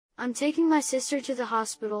I'm taking my sister to the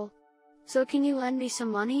hospital, so can you lend me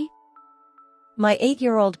some money? My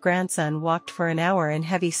 8-year-old grandson walked for an hour in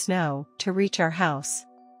heavy snow to reach our house.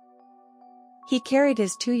 He carried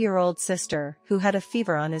his 2-year-old sister, who had a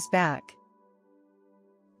fever on his back.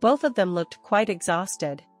 Both of them looked quite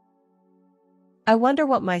exhausted. I wonder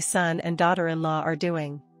what my son and daughter-in-law are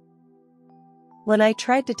doing. When I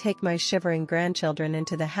tried to take my shivering grandchildren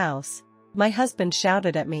into the house, my husband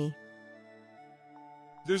shouted at me.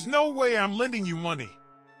 There's no way I'm lending you money.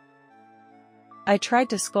 I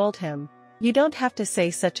tried to scold him. You don't have to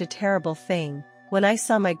say such a terrible thing, when I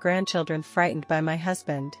saw my grandchildren frightened by my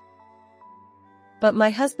husband. But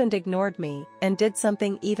my husband ignored me and did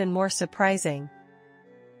something even more surprising.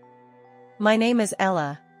 My name is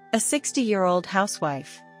Ella, a 60-year-old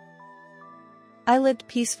housewife. I lived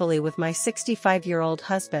peacefully with my 65-year-old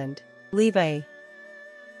husband, Levi.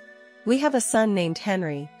 We have a son named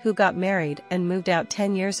Henry who got married and moved out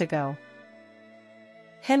 10 years ago.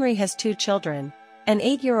 Henry has 2 children, an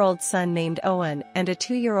 8-year-old son named Owen and a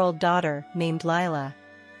 2-year-old daughter named Lila.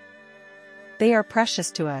 They are precious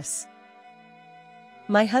to us.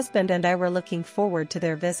 My husband and I were looking forward to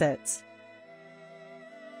their visits.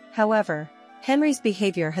 However, Henry's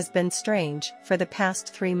behavior has been strange for the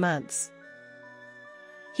past 3 months.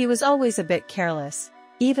 He was always a bit careless,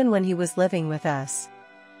 even when he was living with us.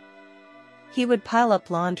 He would pile up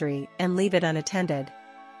laundry and leave it unattended.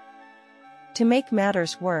 To make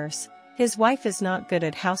matters worse, his wife is not good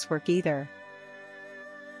at housework either.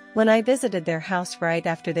 When I visited their house right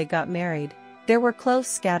after they got married, there were clothes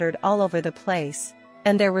scattered all over the place,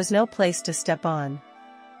 and there was no place to step on.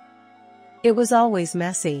 It was always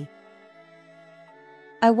messy.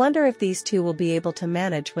 I wonder if these two will be able to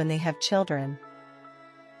manage when they have children.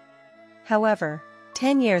 However,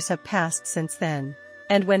 10 years have passed since then,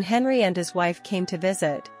 and when Henry and his wife came to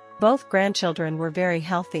visit, both grandchildren were very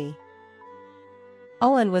healthy.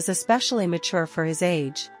 Owen was especially mature for his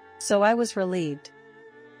age, so I was relieved.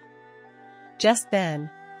 Just then,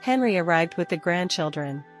 Henry arrived with the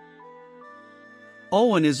grandchildren.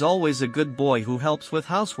 Owen is always a good boy who helps with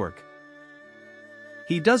housework.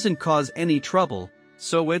 He doesn't cause any trouble,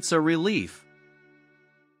 so it's a relief.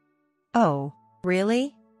 Oh,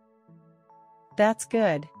 really? That's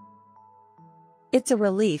good. It's a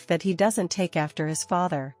relief that he doesn't take after his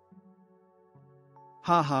father.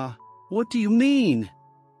 Haha, what do you mean?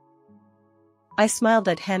 I smiled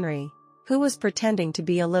at Henry, who was pretending to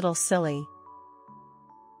be a little silly.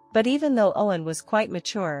 But even though Owen was quite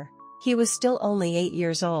mature, he was still only 8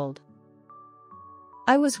 years old.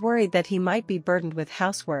 I was worried that he might be burdened with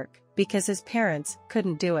housework because his parents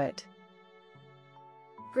couldn't do it.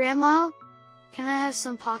 Grandma, can I have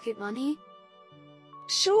some pocket money?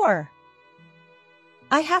 Sure.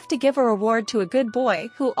 I have to give a reward to a good boy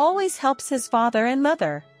who always helps his father and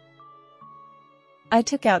mother. I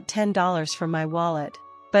took out $10 from my wallet,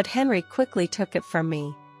 but Henry quickly took it from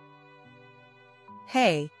me.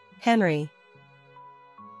 Hey, Henry.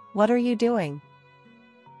 What are you doing?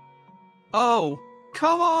 Oh,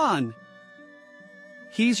 come on!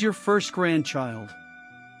 He's your first grandchild.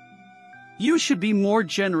 You should be more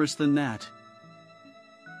generous than that.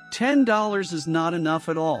 $10 is not enough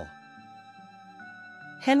at all.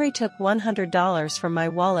 Henry took $100 from my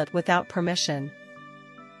wallet without permission.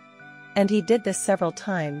 And he did this several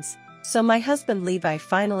times, so my husband Levi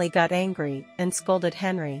finally got angry and scolded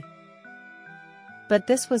Henry. But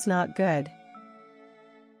this was not good.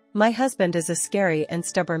 My husband is a scary and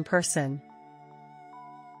stubborn person.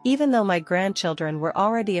 Even though my grandchildren were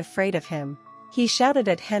already afraid of him, he shouted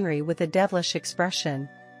at Henry with a devilish expression,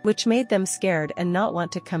 which made them scared and not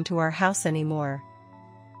want to come to our house anymore.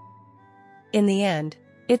 In the end,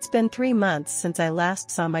 it's been 3 months since I last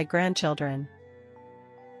saw my grandchildren.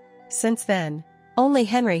 Since then, only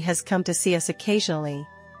Henry has come to see us occasionally,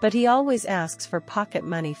 but he always asks for pocket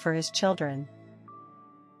money for his children.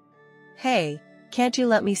 Hey, can't you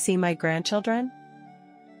let me see my grandchildren?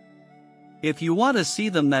 If you want to see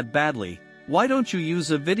them that badly, why don't you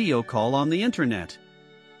use a video call on the internet?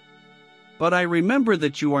 But I remember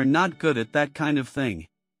that you are not good at that kind of thing,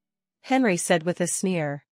 Henry said with a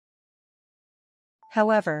sneer.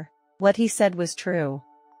 However, what he said was true.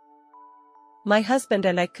 My husband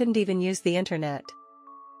and I couldn't even use the internet.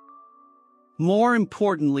 More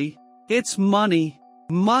importantly, it's money.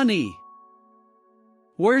 Money!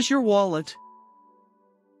 Where's your wallet?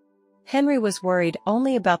 Henry was worried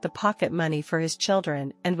only about the pocket money for his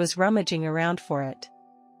children and was rummaging around for it.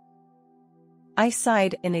 I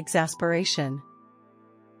sighed in exasperation.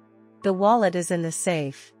 The wallet is in the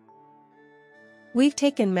safe. We've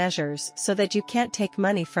taken measures so that you can't take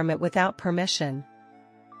money from it without permission.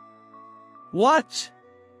 What?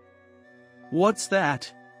 What's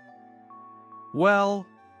that? Well,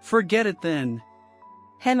 forget it then.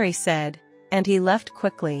 Henry said, and he left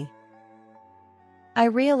quickly. I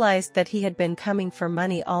realized that he had been coming for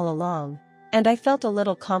money all along, and I felt a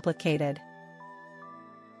little complicated.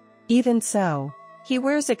 Even so, he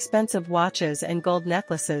wears expensive watches and gold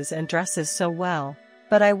necklaces and dresses so well,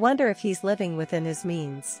 but I wonder if he's living within his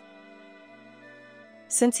means.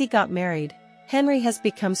 Since he got married, Henry has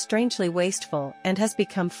become strangely wasteful and has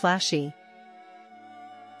become flashy.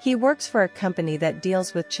 He works for a company that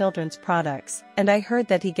deals with children's products, and I heard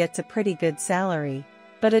that he gets a pretty good salary,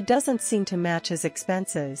 but it doesn't seem to match his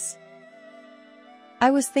expenses. I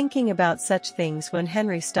was thinking about such things when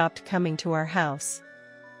Henry stopped coming to our house.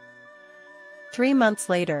 3 months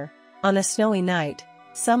later, on a snowy night,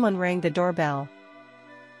 someone rang the doorbell.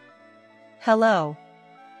 Hello.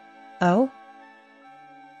 Oh?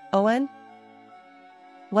 Owen?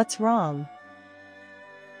 What's wrong?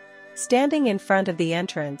 Standing in front of the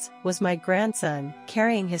entrance was my grandson,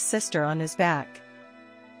 carrying his sister on his back.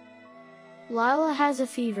 Lila has a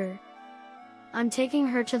fever. I'm taking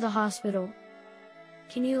her to the hospital.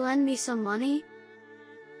 Can you lend me some money?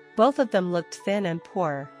 Both of them looked thin and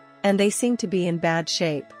poor, and they seemed to be in bad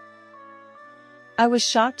shape. I was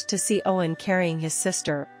shocked to see Owen carrying his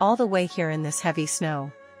sister all the way here in this heavy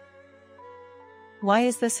snow. Why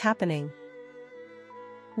is this happening?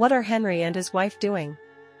 What are Henry and his wife doing?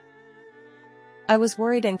 I was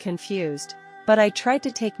worried and confused, but I tried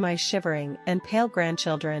to take my shivering and pale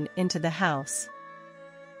grandchildren into the house.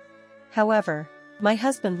 However, my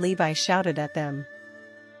husband Levi shouted at them.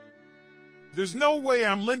 There's no way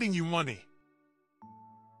I'm lending you money.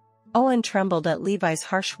 Owen trembled at Levi's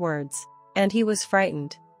harsh words, and he was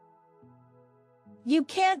frightened. You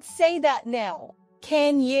can't say that now,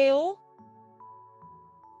 can you?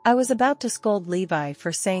 I was about to scold Levi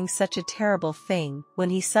for saying such a terrible thing when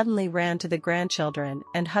he suddenly ran to the grandchildren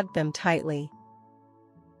and hugged them tightly.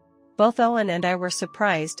 Both Owen and I were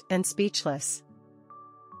surprised and speechless.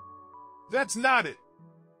 That's not it.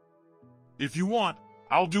 If you want,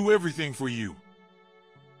 I'll do everything for you.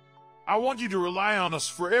 I want you to rely on us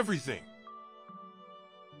for everything.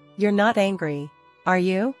 You're not angry, are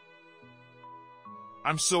you?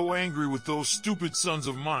 I'm so angry with those stupid sons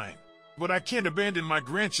of mine, but I can't abandon my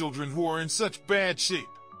grandchildren who are in such bad shape.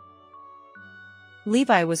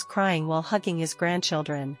 Levi was crying while hugging his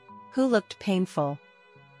grandchildren, who looked painful.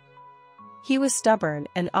 He was stubborn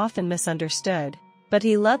and often misunderstood, but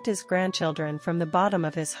he loved his grandchildren from the bottom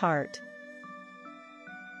of his heart.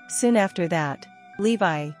 Soon after that,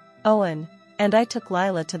 Levi, Owen, and I took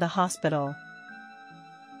Lila to the hospital.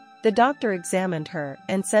 The doctor examined her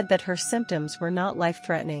and said that her symptoms were not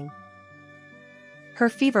life-threatening. Her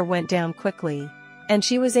fever went down quickly, and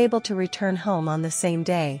she was able to return home on the same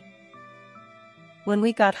day. When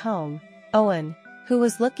we got home, Owen, who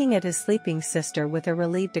was looking at his sleeping sister with a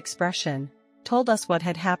relieved expression, told us what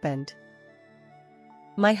had happened.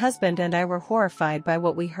 My husband and I were horrified by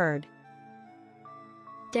what we heard.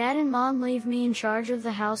 Dad and Mom leave me in charge of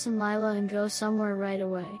the house and Lila and go somewhere right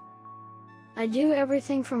away. I do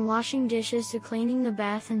everything from washing dishes to cleaning the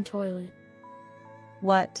bath and toilet.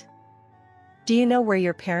 What? Do you know where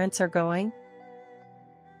your parents are going?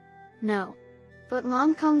 No. But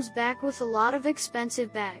Mom comes back with a lot of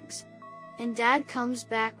expensive bags. And Dad comes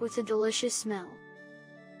back with a delicious smell.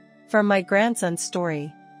 From my grandson's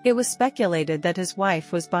story, it was speculated that his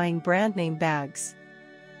wife was buying brand-name bags.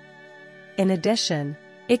 In addition,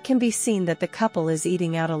 it can be seen that the couple is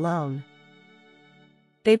eating out alone.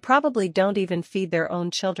 They probably don't even feed their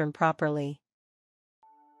own children properly.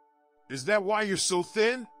 Is that why you're so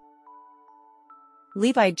thin?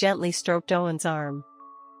 Levi gently stroked Owen's arm.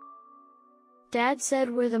 Dad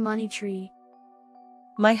said we're the money tree.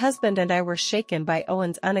 My husband and I were shaken by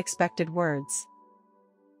Owen's unexpected words.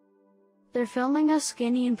 They're filming us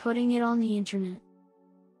skinny and putting it on the internet.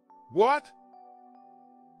 What?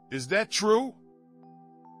 Is that true?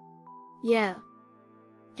 Yeah.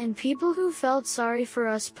 And people who felt sorry for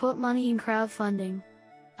us put money in crowdfunding,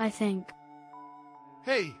 I think.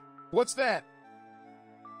 Hey, what's that?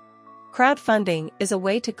 Crowdfunding is a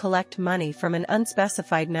way to collect money from an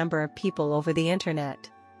unspecified number of people over the internet.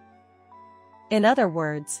 In other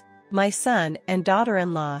words, my son and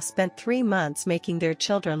daughter-in-law spent 3 months making their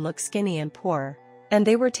children look skinny and poor, and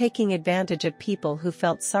they were taking advantage of people who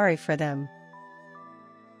felt sorry for them.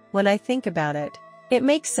 When I think about it, it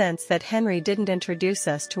makes sense that Henry didn't introduce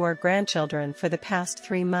us to our grandchildren for the past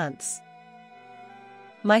 3 months.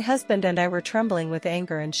 My husband and I were trembling with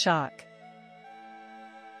anger and shock.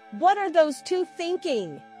 What are those two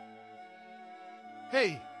thinking?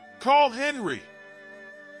 Hey, call Henry.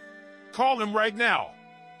 Call him right now.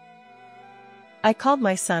 I called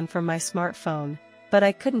my son from my smartphone, but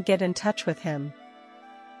I couldn't get in touch with him.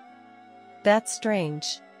 That's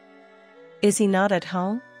strange. Is he not at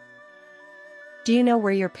home? Do you know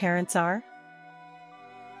where your parents are?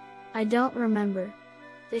 I don't remember.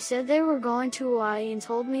 They said they were going to Hawaii and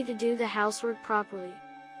told me to do the housework properly.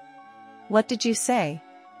 What did you say?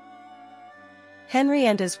 Henry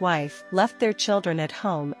and his wife left their children at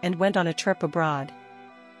home and went on a trip abroad.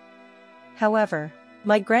 However,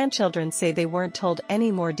 my grandchildren say they weren't told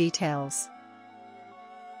any more details.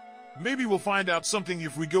 Maybe we'll find out something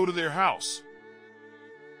if we go to their house.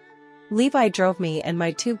 Levi drove me and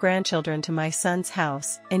my 2 grandchildren to my son's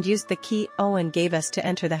house and used the key Owen gave us to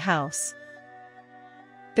enter the house.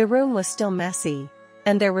 The room was still messy,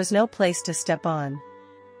 and there was no place to step on.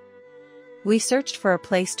 We searched for a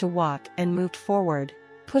place to walk and moved forward,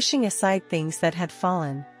 pushing aside things that had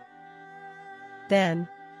fallen. Then,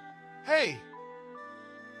 Hey!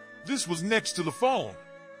 This was next to the phone.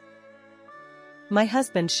 my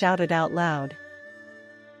husband shouted out loud.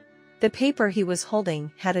 The paper he was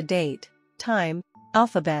holding had a date, time,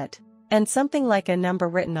 alphabet, and something like a number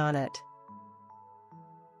written on it.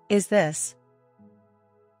 Is this?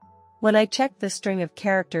 When I checked the string of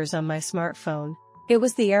characters on my smartphone, it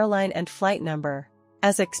was the airline and flight number,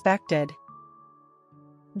 as expected.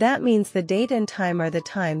 That means the date and time are the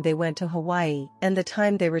time they went to Hawaii and the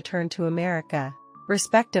time they returned to America,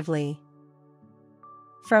 respectively.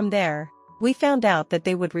 From there, we found out that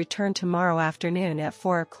they would return tomorrow afternoon at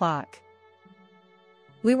 4 o'clock.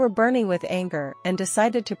 We were burning with anger and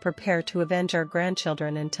decided to prepare to avenge our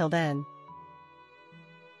grandchildren until then.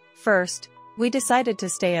 First, we decided to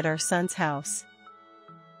stay at our son's house.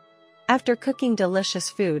 After cooking delicious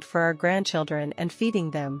food for our grandchildren and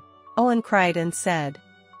feeding them, Owen cried and said,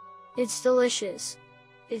 It's delicious.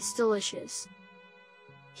 It's delicious.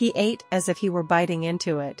 He ate as if he were biting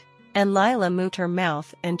into it, and Lila moved her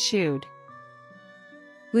mouth and chewed.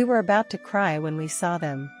 We were about to cry when we saw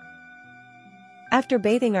them. After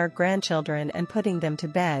bathing our grandchildren and putting them to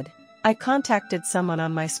bed, I contacted someone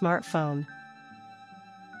on my smartphone.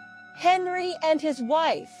 Henry and his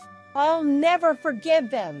wife. I'll never forgive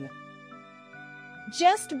them.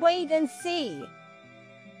 Just wait and see.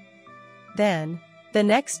 Then, the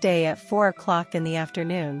next day at 4 o'clock in the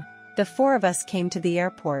afternoon, the 4 of us came to the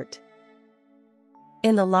airport.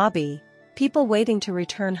 In the lobby, people waiting to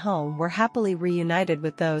return home were happily reunited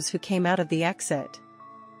with those who came out of the exit.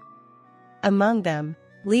 Among them,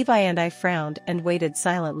 Levi and I frowned and waited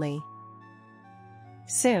silently.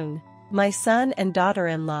 Soon, my son and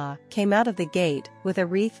daughter-in-law came out of the gate with a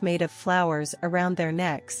wreath made of flowers around their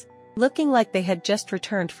necks, looking like they had just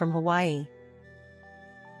returned from Hawaii.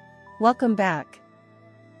 Welcome back.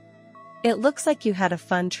 It looks like you had a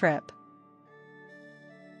fun trip.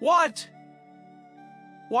 What?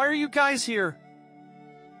 Why are you guys here?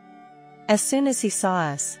 As soon as he saw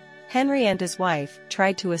us, Henry and his wife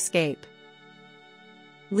tried to escape.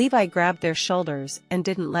 Levi grabbed their shoulders and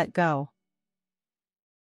didn't let go.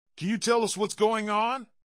 Can you tell us what's going on?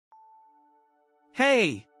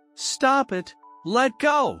 Hey, stop it. Let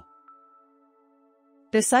go.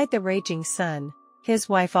 Beside the raging son, his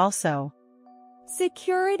wife also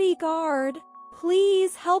Security guard,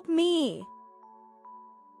 please help me.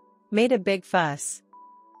 made a big fuss.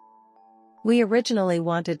 We originally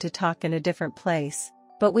wanted to talk in a different place,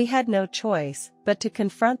 but we had no choice but to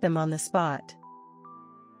confront them on the spot.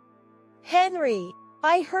 Henry,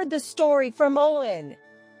 I heard the story from Owen.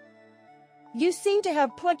 You seem to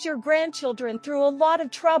have put your grandchildren through a lot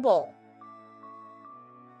of trouble.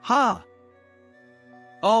 Ha!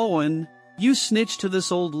 Owen, you snitched to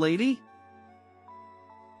this old lady?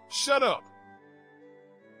 Shut up.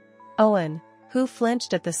 Owen, who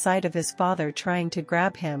flinched at the sight of his father trying to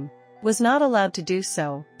grab him, was not allowed to do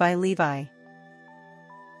so by Levi.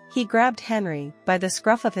 He grabbed Henry by the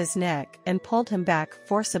scruff of his neck and pulled him back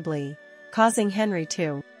forcibly, causing Henry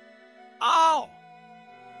to Ow!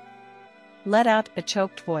 let out a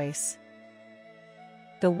choked voice.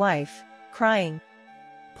 The wife, crying,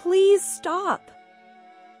 Please stop.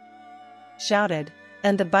 shouted,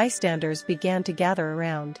 and the bystanders began to gather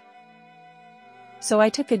around. So I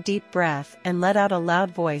took a deep breath and let out a loud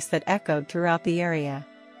voice that echoed throughout the area.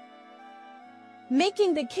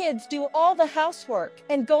 Making the kids do all the housework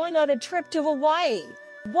and going on a trip to Hawaii.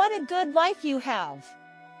 What a good life you have.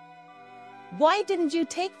 Why didn't you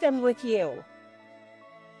take them with you?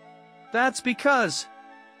 That's because.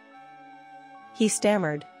 He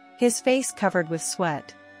stammered, his face covered with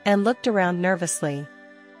sweat, and looked around nervously.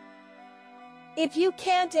 If you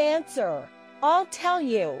can't answer, I'll tell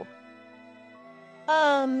you.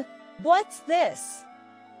 What's this?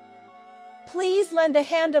 Please lend a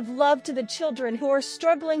hand of love to the children who are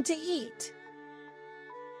struggling to eat.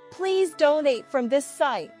 Please donate from this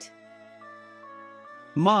site.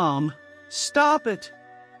 Mom, stop it.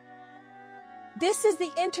 This is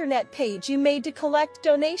the internet page you made to collect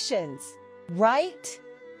donations, right?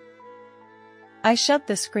 I shoved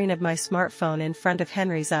the screen of my smartphone in front of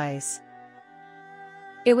Henry's eyes.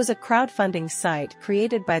 It was a crowdfunding site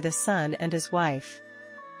created by the son and his wife.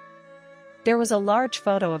 There was a large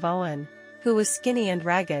photo of Owen, who was skinny and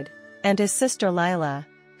ragged, and his sister Lila,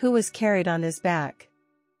 who was carried on his back.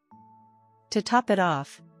 To top it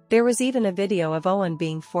off, there was even a video of Owen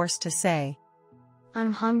being forced to say,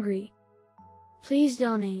 "I'm hungry. Please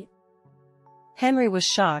donate." Henry was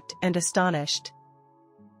shocked and astonished.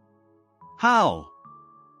 How?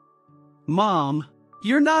 Mom,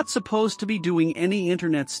 you're not supposed to be doing any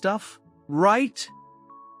internet stuff, right?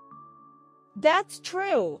 That's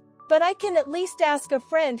true, but I can at least ask a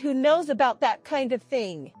friend who knows about that kind of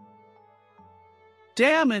thing.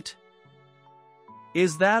 Damn it!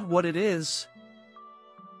 Is that what it is?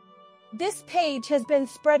 This page has been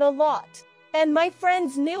spread a lot, and my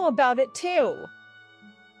friends knew about it too.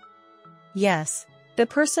 Yes, the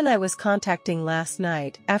person I was contacting last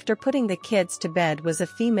night after putting the kids to bed was a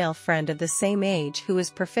female friend of the same age who is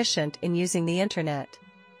proficient in using the internet.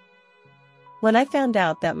 When I found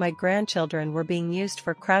out that my grandchildren were being used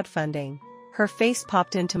for crowdfunding, her face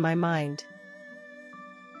popped into my mind.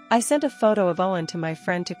 I sent a photo of Owen to my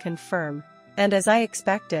friend to confirm, and as I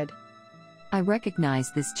expected, "I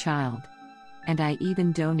recognize this child. And I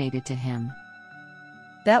even donated to him."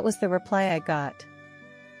 that was the reply I got.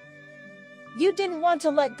 You didn't want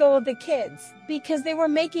to let go of the kids because they were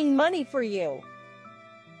making money for you.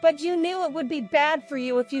 But you knew it would be bad for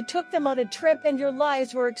you if you took them on a trip and your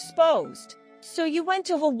lives were exposed. So you went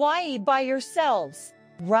to Hawaii by yourselves,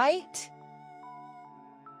 right?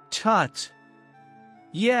 Tut.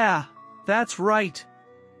 Yeah, that's right.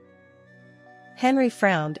 Henry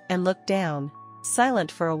frowned and looked down,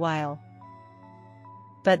 silent for a while.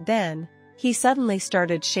 But then, he suddenly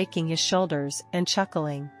started shaking his shoulders and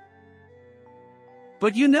chuckling.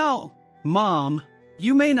 But you know, Mom,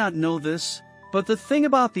 you may not know this, but the thing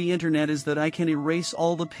about the internet is that I can erase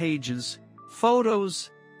all the pages, photos,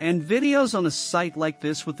 and videos on a site like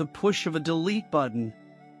this with the push of a delete button.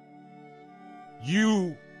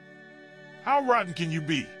 How rotten can you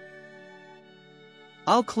be?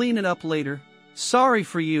 I'll clean it up later. Sorry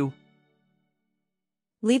for you.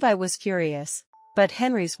 Levi was furious, but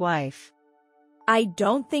Henry's wife, I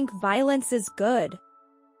don't think violence is good.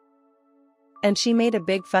 and she made a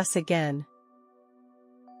big fuss again.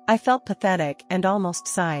 I felt pathetic and almost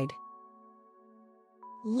sighed.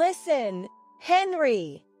 Listen,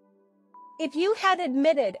 Henry. If you had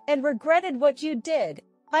admitted and regretted what you did,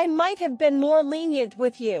 I might have been more lenient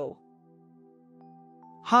with you.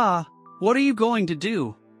 Ha, what are you going to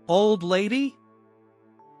do, old lady?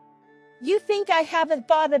 You think I haven't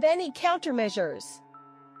thought of any countermeasures.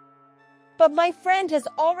 But my friend has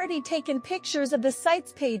already taken pictures of the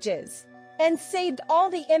site's pages and saved all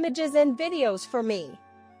the images and videos for me.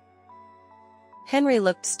 Henry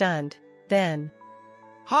looked stunned, then,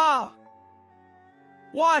 Ha!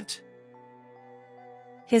 What?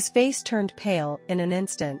 his face turned pale in an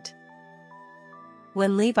instant.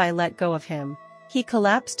 When Levi let go of him, he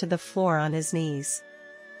collapsed to the floor on his knees.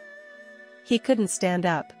 He couldn't stand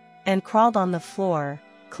up, and crawled on the floor,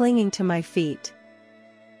 clinging to my feet.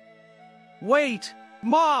 Wait,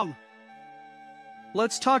 Mom!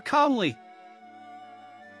 Let's talk calmly.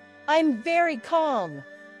 I'm very calm.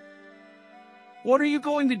 What are you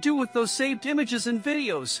going to do with those saved images and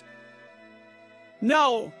videos?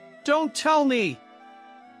 No, don't tell me.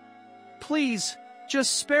 Please,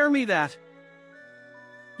 just spare me that.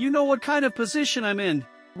 You know what kind of position I'm in,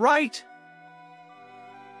 right?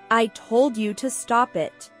 I told you to stop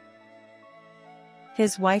it.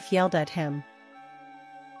 His wife yelled at him.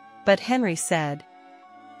 But Henry said,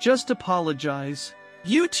 Just apologize.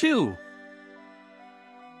 You too.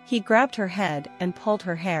 He grabbed her head and pulled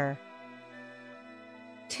her hair.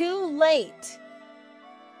 Too late.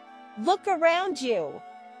 Look around you.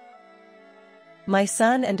 My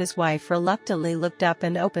son and his wife reluctantly looked up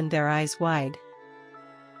and opened their eyes wide.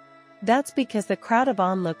 That's because the crowd of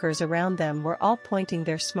onlookers around them were all pointing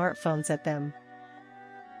their smartphones at them.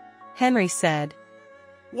 Henry said,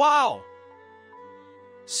 Wow!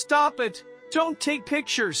 Stop it! Don't take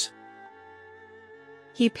pictures!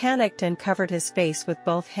 He panicked and covered his face with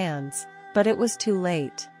both hands, but it was too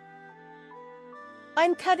late.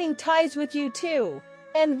 I'm cutting ties with you too,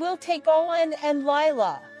 and we'll take Owen and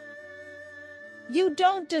Lila. You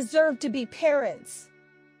don't deserve to be parents.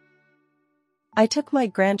 I took my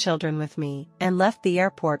grandchildren with me and left the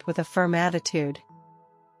airport with a firm attitude.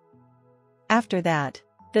 After that,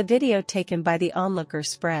 the video taken by the onlooker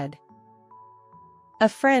spread. A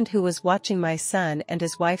friend who was watching my son and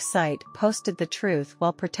his wife's site posted the truth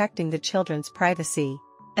while protecting the children's privacy,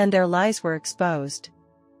 and their lies were exposed.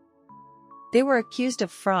 They were accused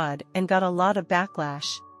of fraud and got a lot of backlash.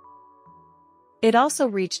 It also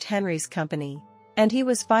reached Henry's company, and he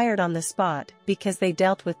was fired on the spot because they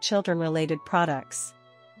dealt with children-related products.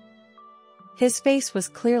 His face was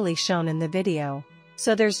clearly shown in the video,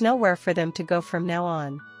 so there's nowhere for them to go from now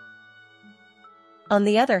on. On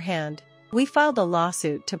the other hand, we filed a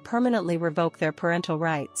lawsuit to permanently revoke their parental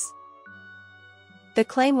rights. The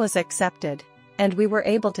claim was accepted, and we were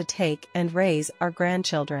able to take and raise our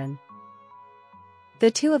grandchildren.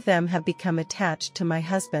 The two of them have become attached to my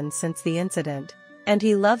husband since the incident, and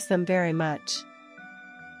he loves them very much.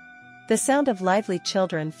 The sound of lively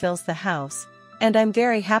children fills the house, and I'm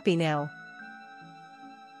very happy now.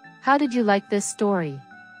 How did you like this story?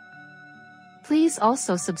 Please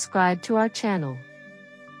also subscribe to our channel.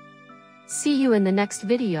 See you in the next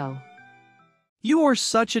video. You are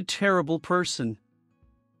such a terrible person.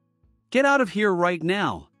 Get out of here right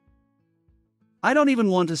now. I don't even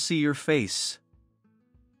want to see your face.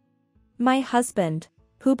 My husband,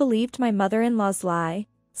 who believed my mother-in-law's lie,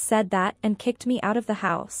 said that and kicked me out of the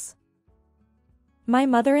house. My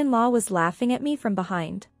mother-in-law was laughing at me from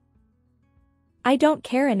behind. I don't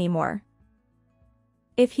care anymore.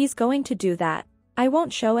 If he's going to do that, I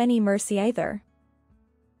won't show any mercy either.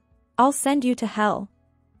 I'll send you to hell.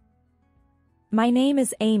 My name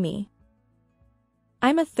is Amy.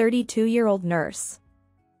 I'm a 32-year-old nurse.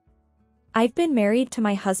 I've been married to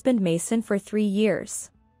my husband Mason for 3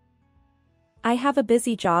 years. I have a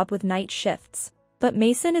busy job with night shifts, but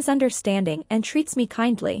Mason is understanding and treats me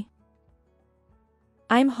kindly.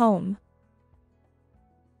 I'm home.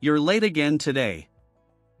 You're late again today.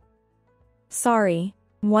 Sorry,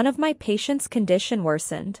 one of my patients' condition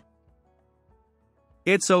worsened.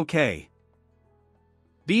 It's okay.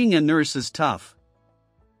 Being a nurse is tough.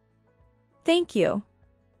 Thank you.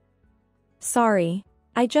 Sorry,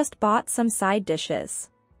 I just bought some side dishes.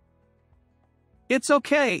 It's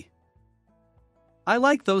okay. I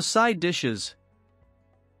like those side dishes.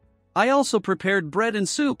 I also prepared bread and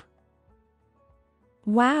soup.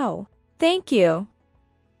 Wow, thank you.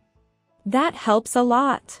 That helps a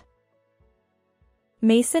lot.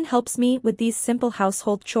 Mason helps me with these simple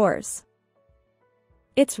household chores.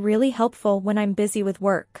 It's really helpful when I'm busy with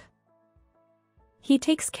work. He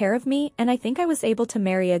takes care of me, and I think I was able to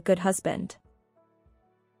marry a good husband.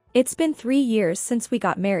 It's been 3 years since we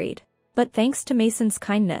got married, but thanks to Mason's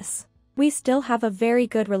kindness, we still have a very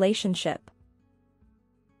good relationship.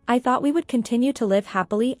 I thought we would continue to live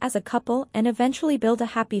happily as a couple and eventually build a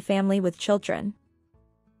happy family with children.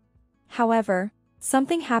 However,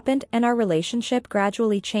 something happened and our relationship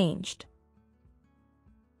gradually changed.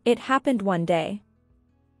 It happened one day.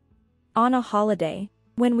 On a holiday,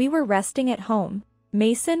 when we were resting at home,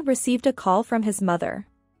 Mason received a call from his mother.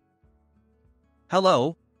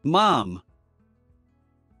 Hello, Mom.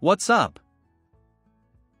 What's up?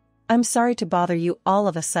 I'm sorry to bother you all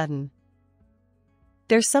of a sudden.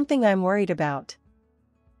 There's something I'm worried about.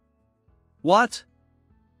 What?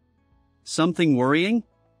 Something worrying?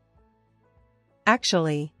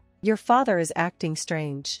 Actually, your father is acting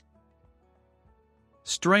strange.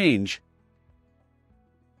 Strange?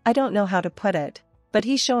 I don't know how to put it, but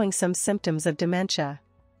he's showing some symptoms of dementia.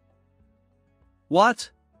 What?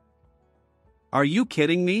 Are you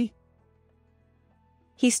kidding me?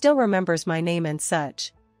 He still remembers my name and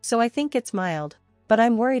such, so I think it's mild, but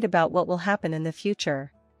I'm worried about what will happen in the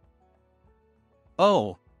future.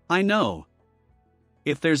 Oh, I know.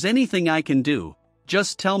 If there's anything I can do,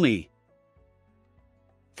 just tell me.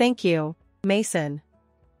 Thank you, Mason.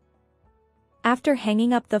 After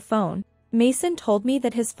hanging up the phone, Mason told me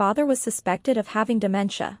that his father was suspected of having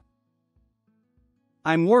dementia.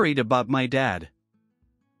 I'm worried about my dad.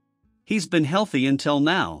 He's been healthy until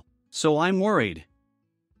now, so I'm worried.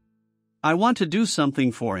 I want to do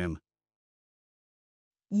something for him.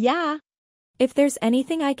 Yeah. If there's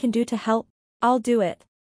anything I can do to help, I'll do it.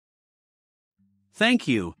 Thank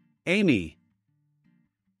you, Amy.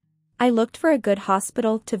 I looked for a good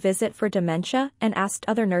hospital to visit for dementia and asked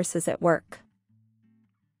other nurses at work.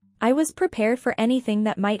 I was prepared for anything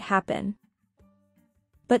that might happen.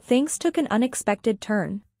 But things took an unexpected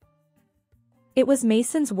turn. It was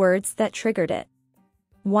Mason's words that triggered it.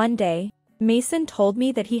 One day, Mason told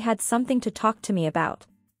me that he had something to talk to me about.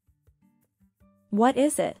 What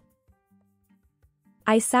is it?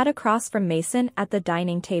 I sat across from Mason at the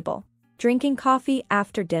dining table, drinking coffee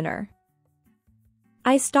after dinner.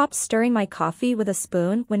 I stopped stirring my coffee with a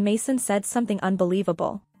spoon when Mason said something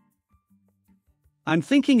unbelievable. I'm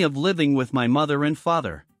thinking of living with my mother and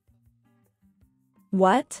father.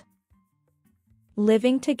 What?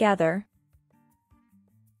 Living together?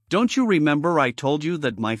 Don't you remember I told you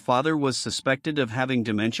that my father was suspected of having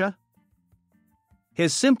dementia?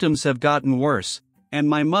 His symptoms have gotten worse, and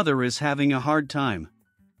my mother is having a hard time.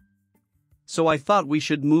 So I thought we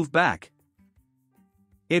should move back.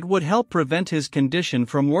 It would help prevent his condition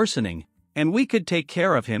from worsening, and we could take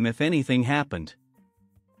care of him if anything happened.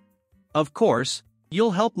 Of course,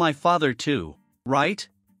 you'll help my father too, right?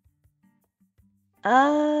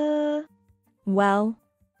 Well.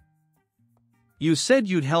 You said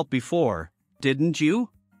you'd help before, didn't you?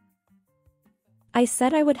 I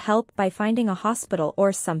said I would help by finding a hospital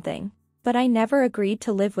or something, but I never agreed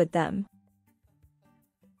to live with them.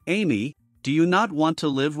 Amy, do you not want to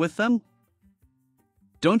live with them?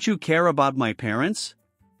 Don't you care about my parents?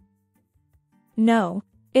 No,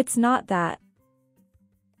 it's not that.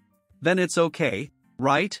 Then it's okay,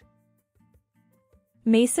 right?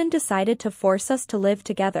 Mason decided to force us to live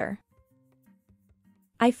together.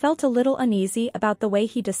 I felt a little uneasy about the way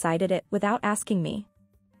he decided it without asking me.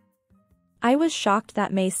 I was shocked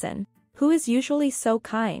that Mason, who is usually so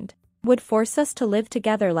kind, would force us to live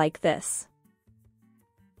together like this.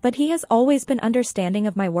 But he has always been understanding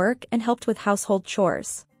of my work and helped with household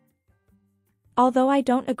chores. Although I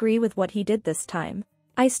don't agree with what he did this time,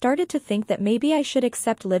 I started to think that maybe I should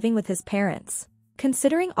accept living with his parents,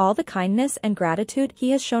 considering all the kindness and gratitude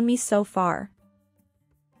he has shown me so far.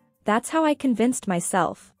 That's how I convinced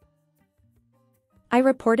myself. I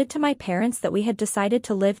reported to my parents that we had decided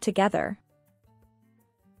to live together.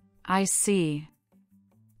 I see.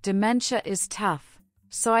 Dementia is tough,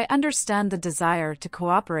 so I understand the desire to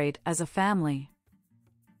cooperate as a family.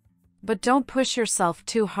 But don't push yourself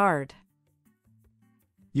too hard.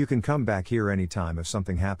 You can come back here anytime if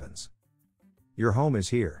something happens. Your home is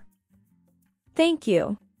here. Thank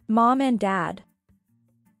you, Mom and Dad.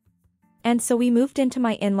 And so we moved into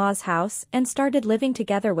my in-laws' house and started living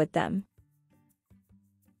together with them.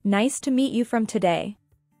 Nice to meet you from today.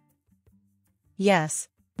 Yes,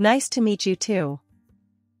 nice to meet you too.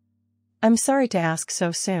 I'm sorry to ask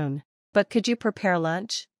so soon, but could you prepare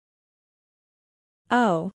lunch?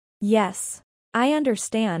 Oh, yes, I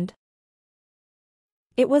understand.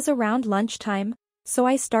 It was around lunchtime, so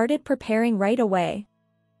I started preparing right away.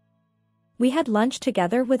 We had lunch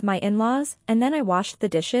together with my in-laws and then I washed the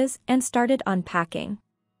dishes and started unpacking.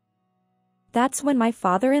 That's when my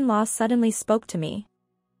father-in-law suddenly spoke to me.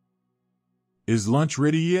 Is lunch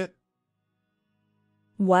ready yet?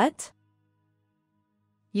 What?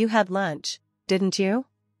 You had lunch, didn't you?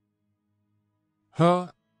 Huh?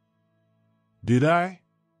 Did I?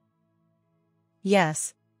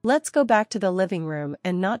 Yes, let's go back to the living room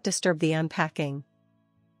and not disturb the unpacking.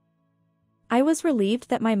 I was relieved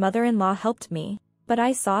that my mother-in-law helped me, but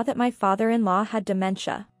I saw that my father-in-law had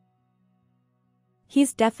dementia.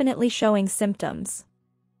 He's definitely showing symptoms.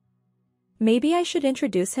 Maybe I should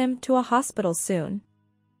introduce him to a hospital soon.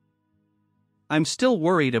 I'm still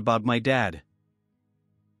worried about my dad.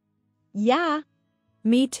 Yeah.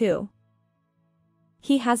 Me too.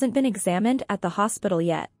 He hasn't been examined at the hospital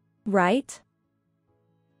yet, right?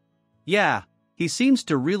 Yeah, he seems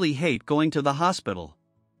to really hate going to the hospital.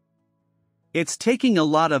 It's taking a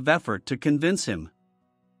lot of effort to convince him.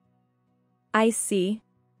 I see.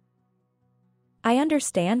 I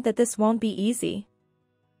understand that this won't be easy.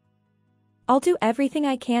 I'll do everything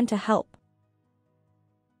I can to help.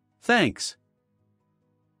 Thanks.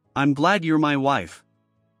 I'm glad you're my wife.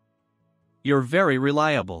 You're very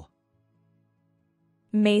reliable.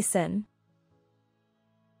 Mason.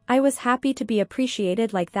 I was happy to be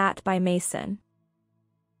appreciated like that by Mason.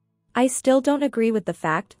 I still don't agree with the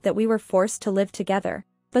fact that we were forced to live together,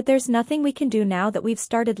 but there's nothing we can do now that we've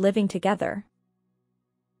started living together.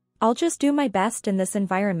 I'll just do my best in this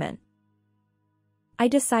environment. I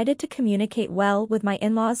decided to communicate well with my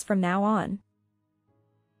in-laws from now on.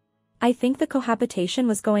 I think the cohabitation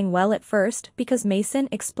was going well at first because Mason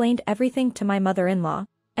explained everything to my mother-in-law,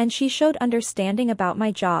 and she showed understanding about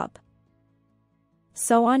my job.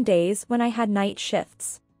 So on days when I had night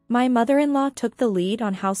shifts, my mother-in-law took the lead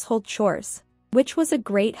on household chores, which was a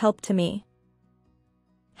great help to me.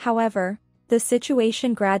 However, the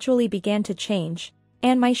situation gradually began to change,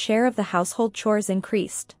 and my share of the household chores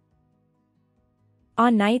increased.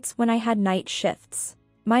 On nights when I had night shifts,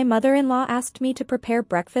 my mother-in-law asked me to prepare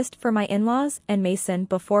breakfast for my in-laws and Mason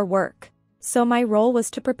before work, so my role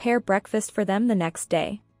was to prepare breakfast for them the next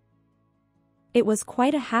day. It was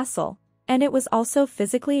quite a hassle, and it was also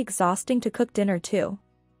physically exhausting to cook dinner too.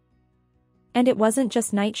 And it wasn't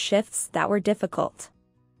just night shifts that were difficult.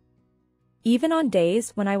 Even on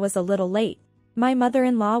days when I was a little late, my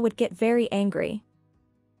mother-in-law would get very angry.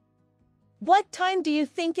 What time do you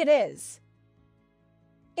think it is?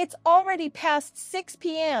 It's already past 6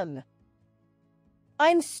 p.m.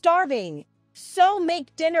 I'm starving, so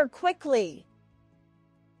make dinner quickly.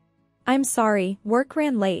 I'm sorry, work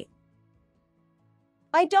ran late.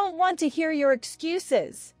 I don't want to hear your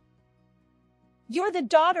excuses. You're the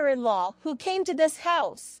daughter-in-law who came to this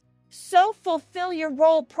house, so fulfill your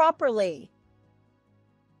role properly.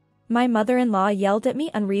 My mother-in-law yelled at me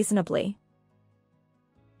unreasonably.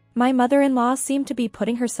 My mother-in-law seemed to be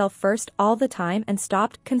putting herself first all the time and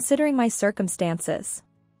stopped considering my circumstances.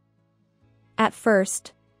 At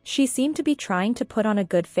first, she seemed to be trying to put on a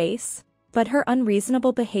good face, but her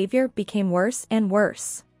unreasonable behavior became worse and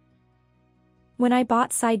worse. When I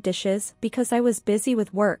bought side dishes because I was busy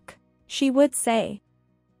with work, she would say,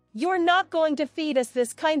 "You're not going to feed us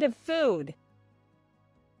this kind of food,"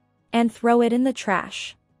 and throw it in the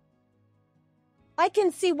trash. I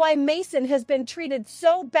can see why Mason has been treated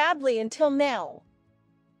so badly until now.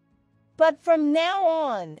 But from now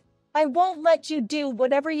on, I won't let you do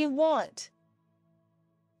whatever you want.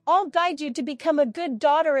 I'll guide you to become a good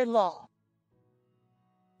daughter-in-law.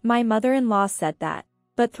 My mother-in-law said that,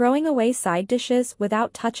 but throwing away side dishes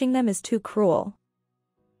without touching them is too cruel.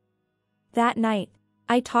 That night,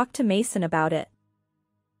 I talked to Mason about it.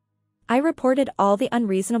 I reported all the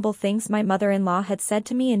unreasonable things my mother-in-law had said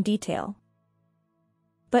to me in detail.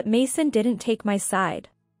 But Mason didn't take my side.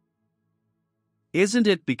 Isn't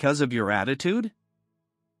it because of your attitude?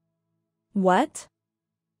 What?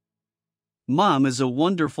 Mom is a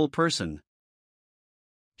wonderful person.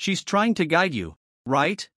 She's trying to guide you,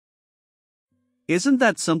 right? Isn't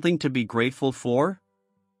that something to be grateful for?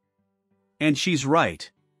 And she's right.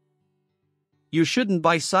 You shouldn't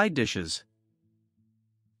buy side dishes.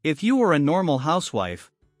 If you were a normal housewife,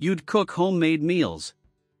 you'd cook homemade meals.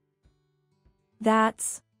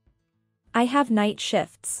 I have night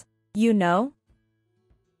shifts, you know?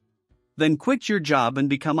 Then quit your job and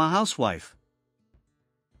become a housewife.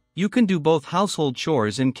 You can do both household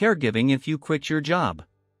chores and caregiving if you quit your job.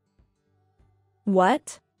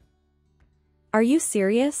 What? Are you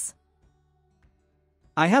serious?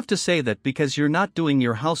 I have to say that because you're not doing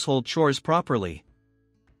your household chores properly.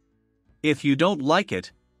 If you don't like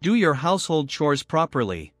it, do your household chores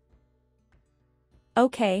properly.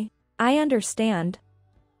 Okay, I understand.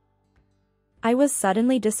 I was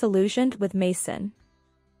suddenly disillusioned with Mason.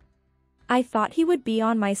 I thought he would be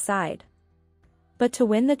on my side. But to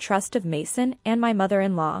win the trust of Mason and my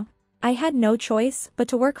mother-in-law, I had no choice but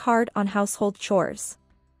to work hard on household chores.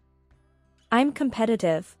 I'm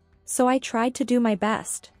competitive, so I tried to do my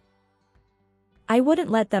best. I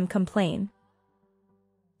wouldn't let them complain.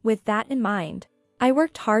 With that in mind, I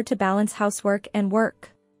worked hard to balance housework and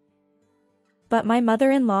work. But my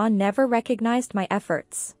mother-in-law never recognized my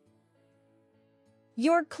efforts.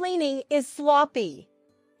 Your cleaning is sloppy.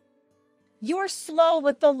 You're slow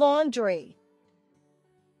with the laundry.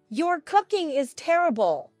 Your cooking is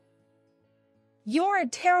terrible. You're a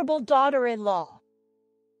terrible daughter-in-law.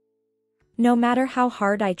 No matter how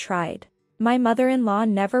hard I tried, my mother-in-law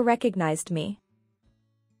never recognized me.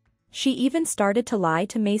 She even started to lie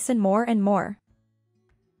to Mason more and more.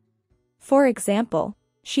 For example,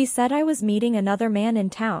 she said I was meeting another man in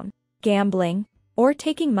town, gambling, or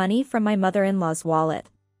taking money from my mother-in-law's wallet.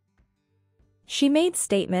 She made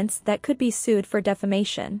statements that could be sued for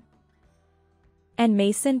defamation. And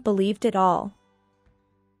Mason believed it all.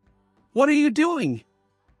 What are you doing?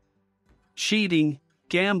 Cheating,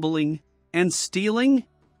 gambling, and stealing?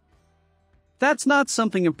 That's not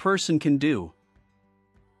something a person can do.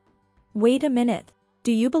 Wait a minute,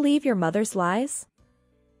 do you believe your mother's lies?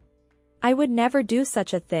 I would never do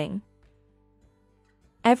such a thing.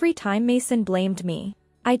 Every time Mason blamed me,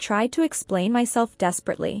 I tried to explain myself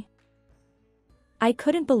desperately. I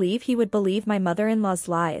couldn't believe he would believe my mother-in-law's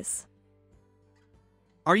lies.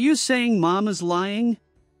 Are you saying Mom is lying?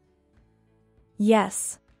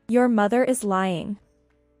 Yes, your mother is lying.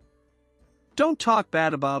 Don't talk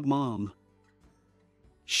bad about Mom.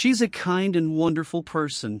 She's a kind and wonderful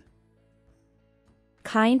person.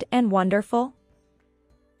 Kind and wonderful?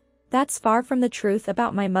 That's far from the truth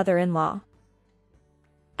about my mother-in-law.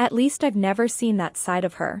 At least I've never seen that side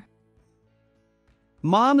of her.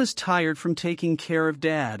 Mom is tired from taking care of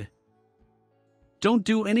Dad. Don't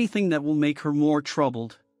do anything that will make her more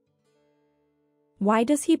troubled. Why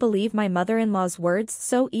does he believe my mother-in-law's words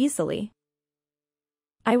so easily?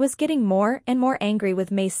 I was getting more and more angry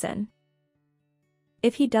with Mason.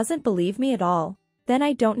 If he doesn't believe me at all, then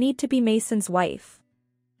I don't need to be Mason's wife.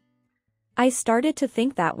 I started to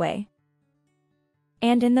think that way.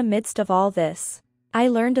 And in the midst of all this, I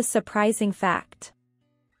learned a surprising fact.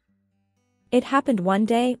 It happened one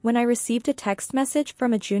day when I received a text message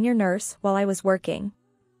from a junior nurse while I was working.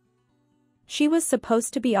 She was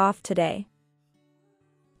supposed to be off today.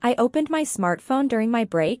 I opened my smartphone during my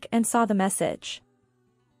break and saw the message.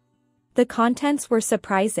 The contents were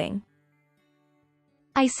surprising.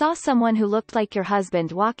 I saw someone who looked like your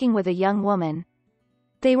husband walking with a young woman.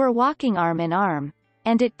 They were walking arm in arm,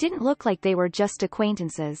 and it didn't look like they were just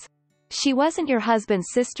acquaintances. She wasn't your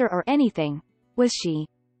husband's sister or anything, was she?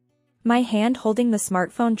 My hand holding the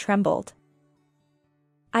smartphone trembled.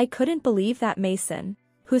 I couldn't believe that Mason,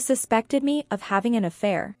 who suspected me of having an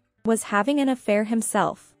affair, was having an affair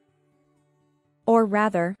himself. Or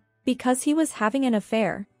rather, because he was having an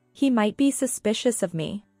affair, he might be suspicious of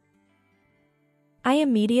me. I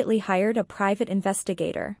immediately hired a private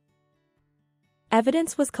investigator.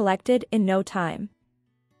 Evidence was collected in no time.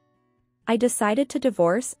 I decided to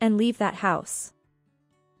divorce and leave that house.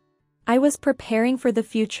 I was preparing for the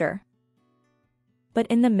future. But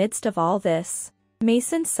in the midst of all this,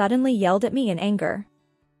 Mason suddenly yelled at me in anger.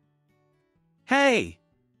 Hey!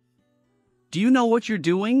 Do you know what you're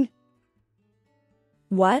doing?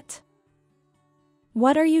 What?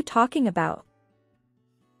 What are you talking about?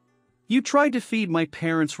 You tried to feed my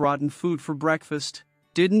parents rotten food for breakfast,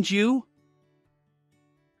 didn't you?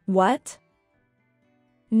 What?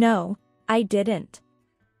 No, I didn't.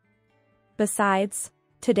 Besides,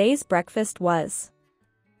 today's breakfast was.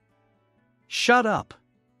 Shut up.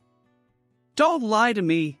 Don't lie to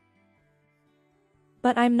me.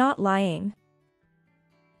 But I'm not lying.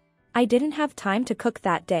 I didn't have time to cook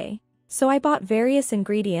that day, so I bought various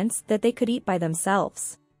ingredients that they could eat by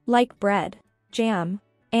themselves, like bread, jam,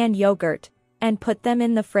 and yogurt, and put them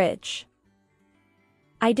in the fridge.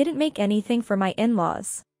 I didn't make anything for my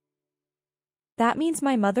in-laws. That means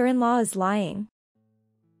my mother-in-law is lying.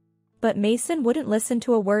 But Mason wouldn't listen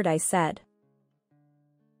to a word I said.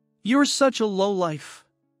 You're such a lowlife.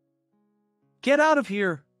 Get out of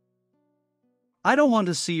here. I don't want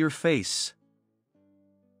to see your face.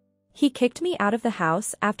 He kicked me out of the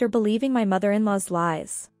house after believing my mother-in-law's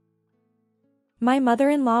lies. My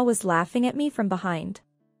mother-in-law was laughing at me from behind.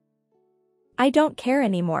 I don't care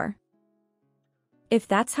anymore. If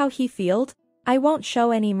that's how he feels, I won't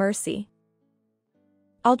show any mercy.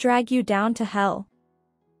 I'll drag you down to hell.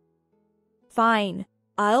 Fine,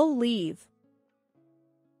 I'll leave.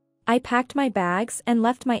 I packed my bags and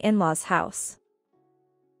left my in-laws' house.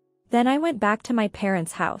 Then I went back to my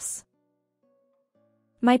parents' house.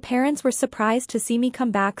 My parents were surprised to see me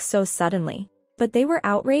come back so suddenly, but they were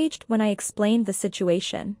outraged when I explained the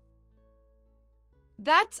situation.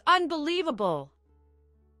 That's unbelievable.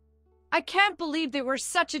 I can't believe they were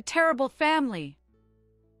such a terrible family.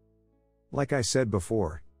 Like I said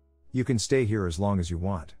before, you can stay here as long as you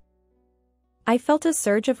want. I felt a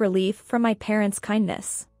surge of relief from my parents'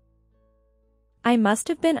 kindness. I must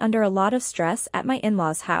have been under a lot of stress at my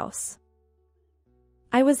in-laws' house.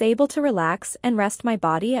 I was able to relax and rest my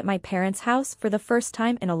body at my parents' house for the first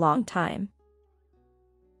time in a long time.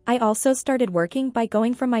 I also started working by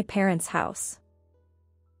going from my parents' house.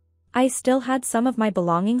 I still had some of my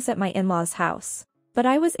belongings at my in-laws' house, but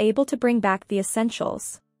I was able to bring back the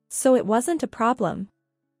essentials, so it wasn't a problem.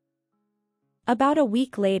 About a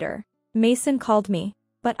week later, Mason called me,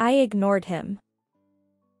 but I ignored him.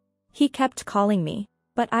 He kept calling me,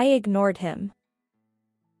 but I ignored him.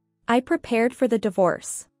 I prepared for the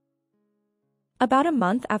divorce. About a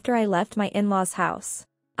month after I left my in-laws' house,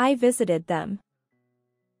 I visited them.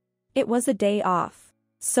 It was a day off,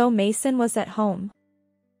 so Mason was at home.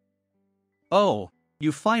 Oh,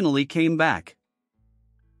 you finally came back.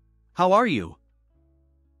 How are you?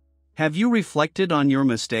 Have you reflected on your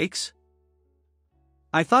mistakes?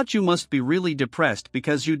 I thought you must be really depressed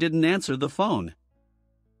because you didn't answer the phone.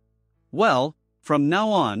 Well, from now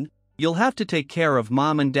on, you'll have to take care of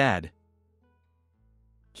Mom and Dad.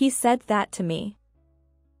 He said that to me.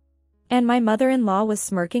 And my mother-in-law was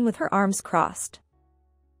smirking with her arms crossed.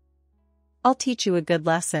 I'll teach you a good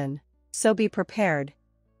lesson, so be prepared.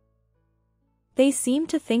 They seemed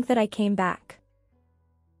to think that I came back.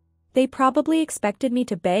 They probably expected me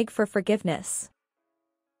to beg for forgiveness.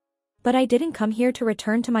 But I didn't come here to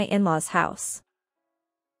return to my in-laws' house.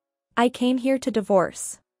 I came here to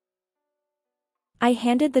divorce. I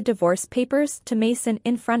handed the divorce papers to Mason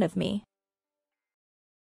in front of me.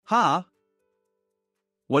 Huh?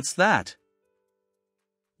 What's that?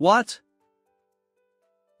 What?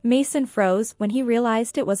 Mason froze when he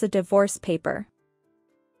realized it was a divorce paper.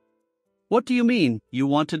 What do you mean, you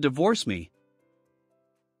want to divorce me?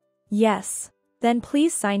 Yes. Then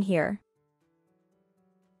please sign here.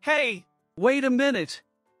 Hey, wait a minute.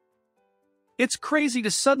 It's crazy to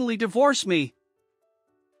suddenly divorce me.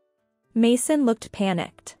 Mason looked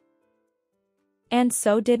panicked. And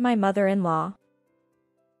so did my mother-in-law.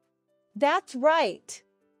 That's right.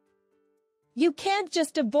 You can't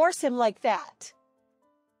just divorce him like that.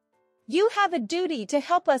 You have a duty to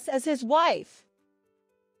help us as his wife.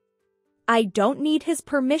 I don't need his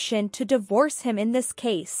permission to divorce him in this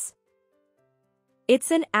case. It's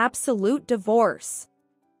an absolute divorce.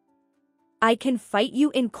 I can fight you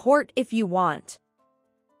in court if you want.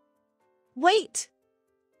 Wait!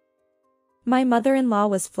 My mother-in-law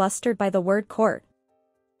was flustered by the word court.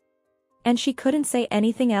 And she couldn't say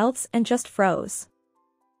anything else and just froze.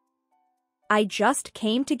 I just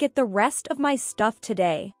came to get the rest of my stuff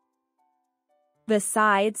today.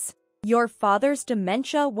 Besides, your father's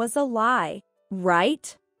dementia was a lie,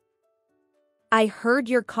 right? I heard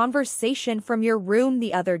your conversation from your room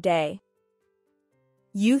the other day.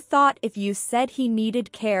 You thought if you said he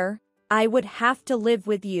needed care, I would have to live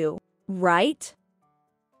with you, right?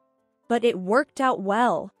 But it worked out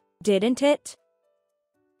well, didn't it?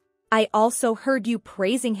 I also heard you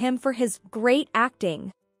praising him for his great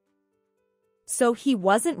acting. So he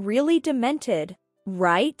wasn't really demented,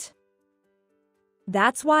 right?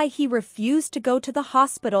 That's why he refused to go to the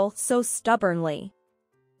hospital so stubbornly.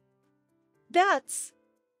 That's...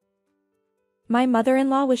 My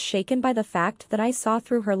mother-in-law was shaken by the fact that I saw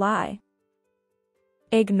through her lie.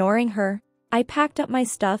 Ignoring her, I packed up my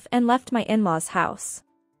stuff and left my in-laws' house.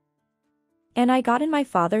 And I got in my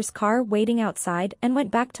father's car waiting outside and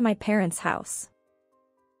went back to my parents' house.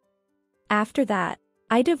 After that,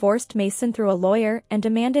 I divorced Mason through a lawyer and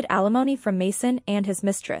demanded alimony from Mason and his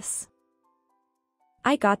mistress.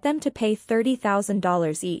 I got them to pay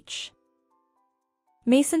 $30,000 each.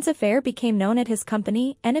 Mason's affair became known at his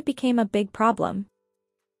company and it became a big problem.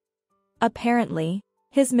 Apparently,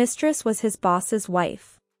 his mistress was his boss's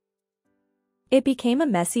wife. It became a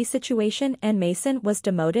messy situation and Mason was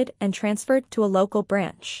demoted and transferred to a local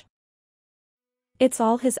branch. It's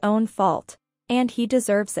all his own fault, and he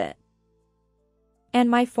deserves it. And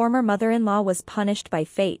my former mother-in-law was punished by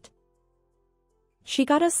fate. She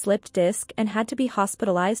got a slipped disc and had to be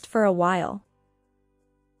hospitalized for a while.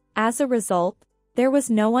 As a result, there was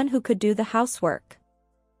no one who could do the housework.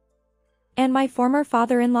 And my former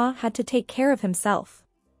father-in-law had to take care of himself.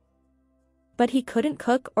 But he couldn't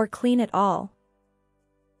cook or clean at all.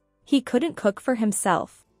 He couldn't cook for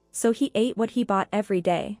himself, so he ate what he bought every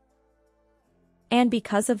day. And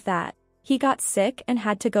because of that, he got sick and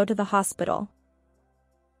had to go to the hospital.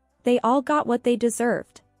 They all got what they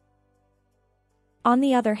deserved. On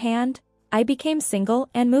the other hand, I became single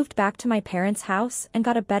and moved back to my parents' house and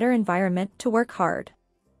got a better environment to work hard.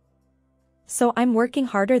 So I'm working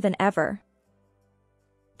harder than ever.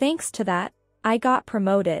 Thanks to that, I got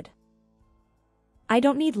promoted. I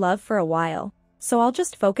don't need love for a while, so I'll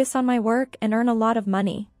just focus on my work and earn a lot of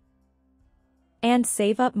money. And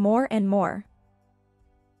save up more and more.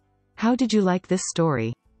 How did you like this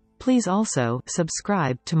story? Please also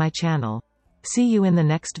subscribe to my channel. See you in the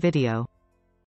next video.